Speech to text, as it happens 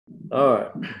All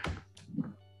right.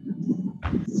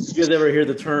 You guys ever hear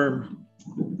the term,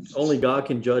 only God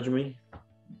can judge me?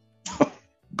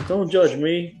 Don't judge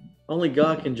me. Only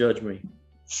God can judge me.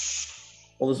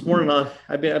 Well, this morning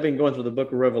I've been going through the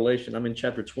book of Revelation. I'm in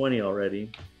chapter 20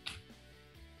 already.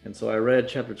 And so I read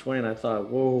chapter 20 and I thought,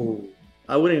 whoa,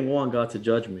 I wouldn't even want God to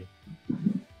judge me.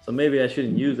 So maybe I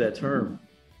shouldn't use that term.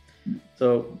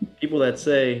 So people that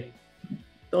say,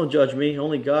 don't judge me,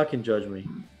 only God can judge me,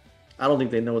 I don't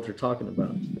think they know what they're talking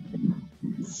about.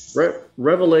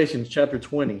 Revelation chapter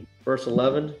 20, verse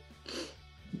 11.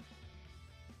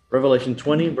 Revelation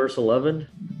 20, verse 11.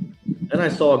 Then I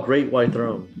saw a great white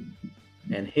throne,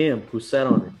 and him who sat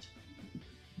on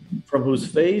it, from whose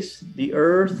face the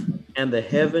earth and the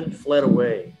heaven fled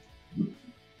away,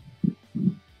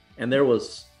 and there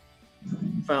was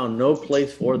found no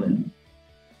place for them.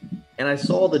 And I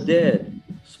saw the dead,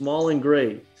 small and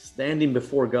great, standing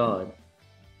before God,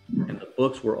 and the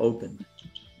books were opened.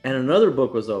 And another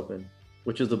book was opened,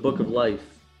 which is the book of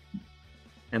life.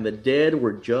 And the dead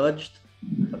were judged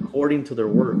according to their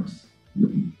works,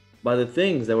 by the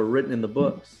things that were written in the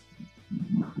books.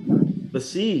 The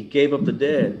sea gave up the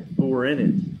dead who were in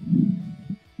it.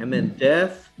 And then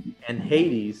death and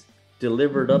Hades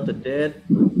delivered up the dead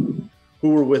who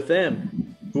were with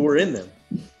them, who were in them.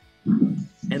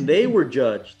 And they were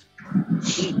judged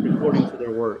according to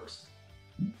their works.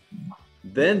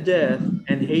 Then death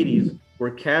and Hades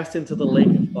were cast into the lake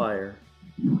of fire.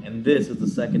 And this is the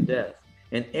second death.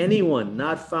 And anyone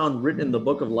not found written in the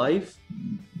book of life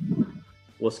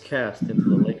was cast into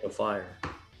the lake of fire.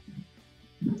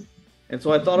 And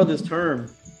so I thought of this term,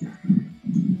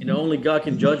 only God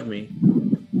can judge me.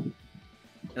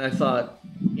 And I thought,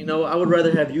 I would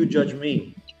rather have you judge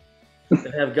me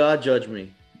than have God judge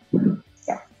me.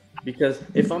 Because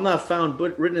if I'm not found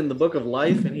written in the book of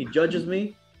life and he judges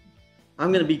me,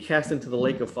 I'm going to be cast into the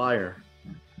lake of fire.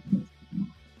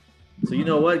 So you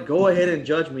know what? Go ahead and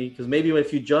judge me, because maybe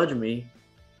if you judge me,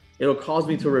 it'll cause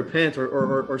me to repent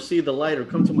or see the light or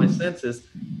come to my senses.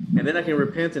 And then I can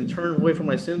repent and turn away from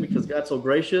my sin because God's so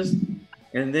gracious.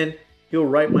 And then he'll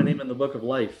write my name in the book of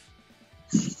life.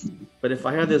 But if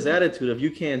I have this attitude of you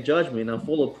can't judge me and I'm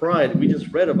full of pride, we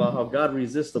just read about how God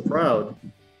resists the proud.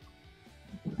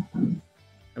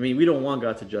 I mean, we don't want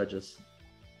God to judge us.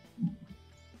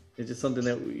 It's just something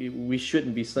that we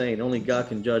shouldn't be saying. Only God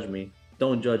can judge me.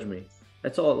 Don't judge me.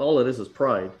 That's all it is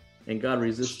pride. And God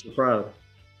resists the proud.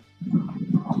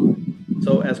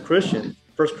 So as Christians,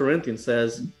 1 Corinthians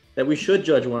says that we should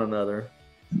judge one another.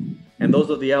 And those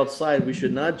of the outside, we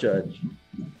should not judge.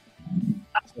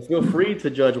 So feel free to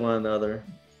judge one another.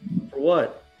 For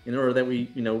what? In order that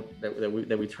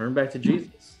we turn back to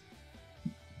Jesus.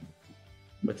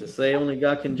 But to say only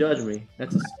God can judge me,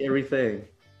 that's a scary thing.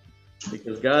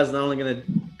 Because God's going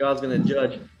to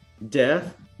judge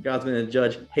death. God's going to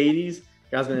judge Hades.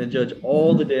 God's going to judge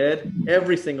all the dead,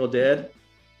 every single dead.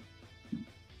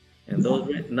 And those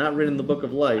not written in the book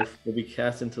of life will be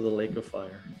cast into the lake of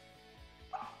fire.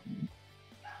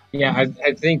 Yeah,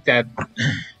 I think that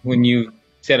when you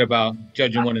said about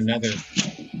judging one another,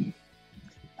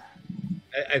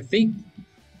 I think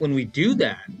when we do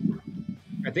that,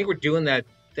 I think we're doing that.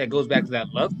 That goes back to that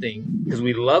love thing, because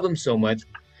we love them so much.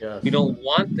 Yes. We don't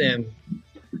want them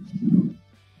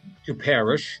to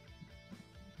perish.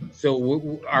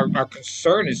 So our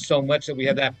concern is so much that we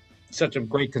have such a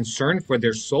great concern for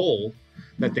their soul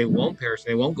that they won't perish.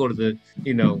 They won't go to the,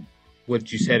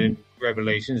 what you said in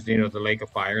Revelations, the lake of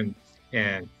fire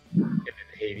and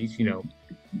Hades,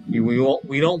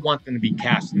 we don't want them to be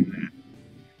cast in that.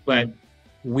 But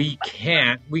we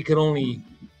can only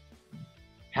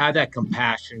have that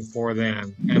compassion for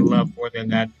them and love for them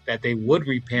that they would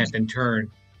repent and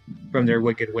turn from their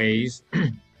wicked ways.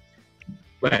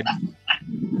 But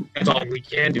that's all we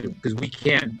can do, because we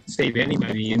can't save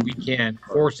anybody and we can't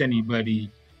force anybody.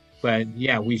 But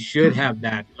yeah, we should have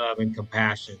that love and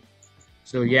compassion.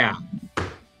 So yeah,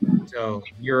 so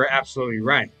you're absolutely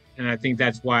right. And I think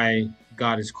that's why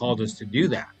God has called us to do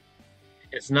that.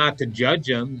 It's not to judge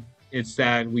them. It's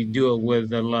that we do it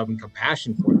with the love and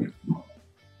compassion for them.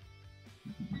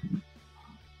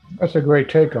 That's a great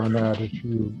take on that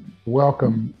you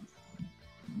welcome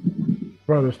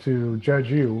brothers to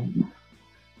judge you,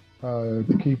 to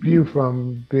keep you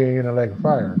from being in a lake of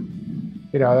fire.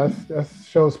 That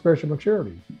shows spiritual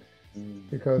maturity.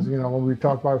 Because, when we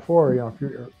talked about before,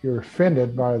 if you're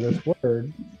offended by this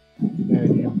word,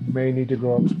 then you may need to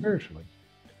grow up spiritually.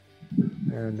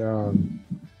 And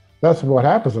that's what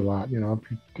happens a lot.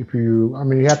 If you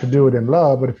have to do it in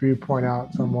love, but if you point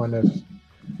out someone that's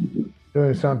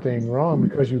doing something wrong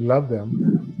because you love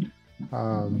them,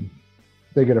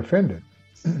 they get offended.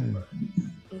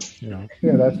 You know,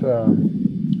 yeah,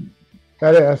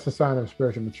 that's a sign of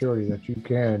spiritual maturity that you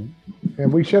can,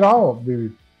 and we should all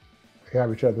be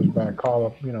have each other's back. Call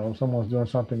up, you know, if someone's doing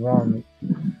something wrong,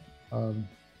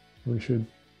 we should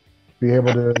be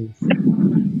able to,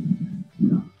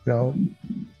 you know,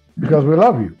 because we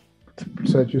love you, to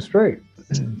set you straight.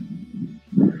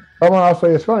 I want to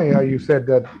say it's funny how you said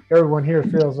that everyone here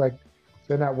feels like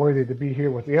they're not worthy to be here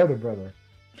with the other brother.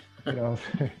 You know,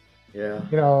 Yeah.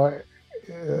 you know,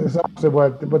 it's opposite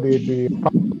what the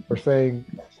apostles were saying.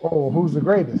 Oh, who's the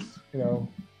greatest? You know,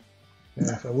 and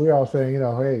so we're all saying, you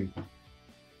know, hey,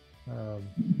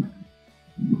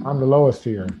 I'm the lowest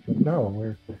here. But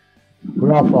no, we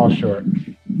all fall short.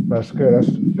 That's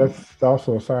good. That's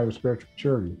also a sign of spiritual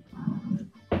maturity.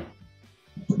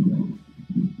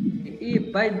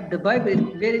 The Bible is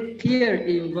very clear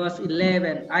in verse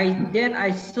 11. Then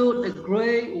I saw a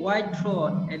great white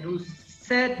throne, and who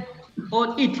sat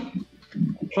on it,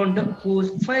 from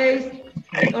whose face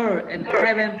the earth and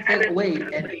heaven fell away,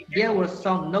 and there was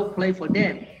no place for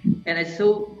them. And I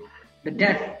saw the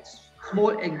dead,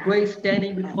 small and great,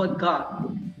 standing before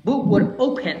God. Book were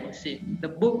open. See, the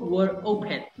book were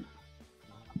open.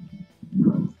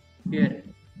 Yeah.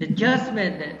 The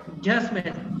judgment,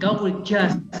 God will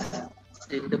judge.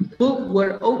 The book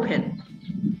were open.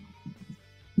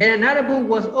 And another book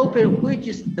was open, which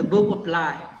is the book of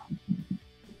life.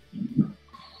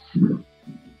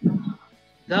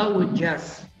 God will judge.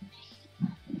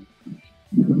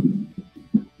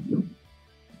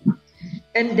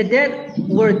 And the dead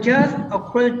were judged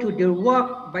according to their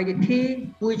work by the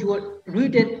things which were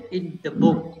written in the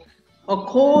book.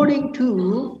 According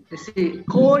to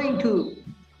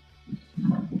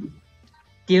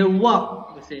their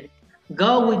work, you see,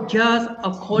 God will judge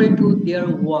according to their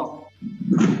work.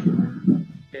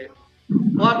 Okay.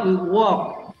 What we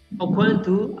work according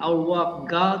to our work,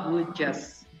 God will judge.